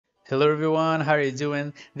Hello everyone, how are you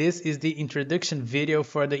doing? This is the introduction video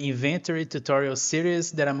for the inventory tutorial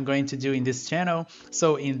series that I'm going to do in this channel.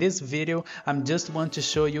 So in this video, I'm just want to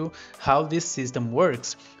show you how this system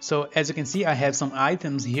works. So as you can see, I have some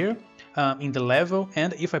items here in the level,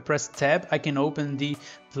 and if I press tab, I can open the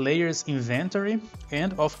player's inventory,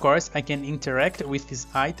 and of course I can interact with these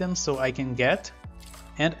items so I can get.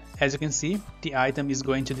 And as you can see, the item is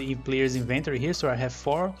going to the player's inventory here, so I have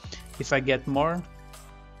 4. If I get more,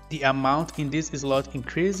 the amount in this slot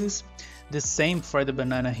increases. The same for the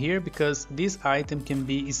banana here, because this item can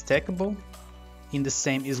be stackable in the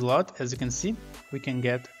same slot. As you can see, we can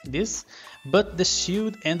get this, but the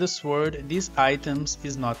shield and the sword, these items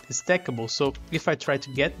is not stackable. So if I try to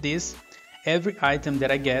get this, every item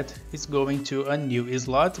that I get is going to a new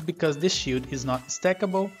slot because the shield is not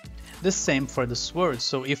stackable. The same for the sword.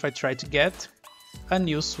 So if I try to get a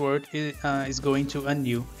new sword, is going to a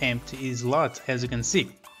new empty slot, as you can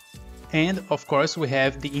see. And of course we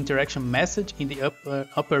have the interaction message in the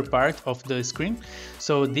upper part of the screen.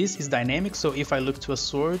 So this is dynamic. So if I look to a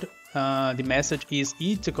sword, the message is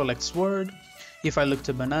E to collect sword. If I look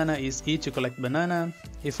to banana, is E to collect banana.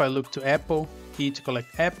 If I look to apple, E to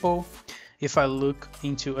collect apple. If I look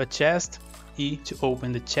into a chest, E to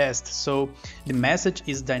open the chest. So the message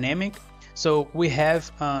is dynamic. So we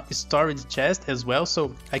have a storage chest as well.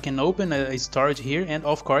 So I can open a storage here, and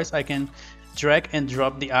of course I can drag and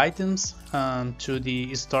drop the items to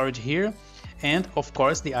the storage here, and of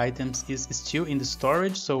course the items is still in the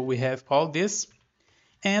storage. So we have all this,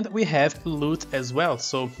 and we have loot as well.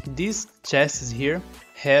 So this chest here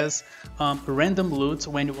has random loot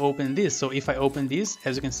when you open this. So if I open this,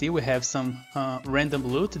 as you can see, we have some random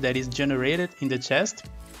loot that is generated in the chest,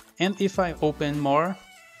 and if I open more,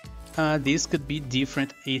 this could be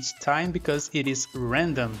different each time because it is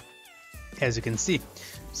random, as you can see.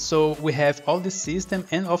 So we have all this system,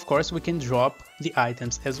 and of course we can drop the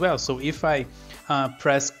items as well. So if I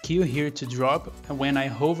press Q here to drop, when I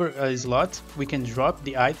hover a slot, we can drop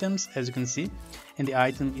the items, as you can see, and the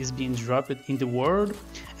item is being dropped in the world.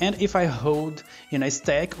 And if I hold in a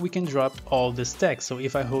stack, we can drop all the stacks. So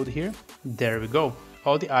if I hold here, there we go,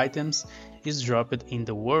 all the items is dropped in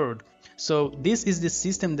the world. So this is the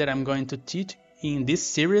system that I'm going to teach in this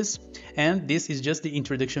series, and this is just the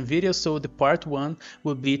introduction video. So the part 1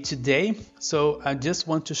 will be today. So I just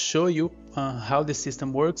want to show you how the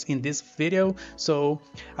system works in this video. So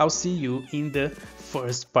I'll see you in the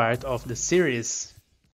first part of the series.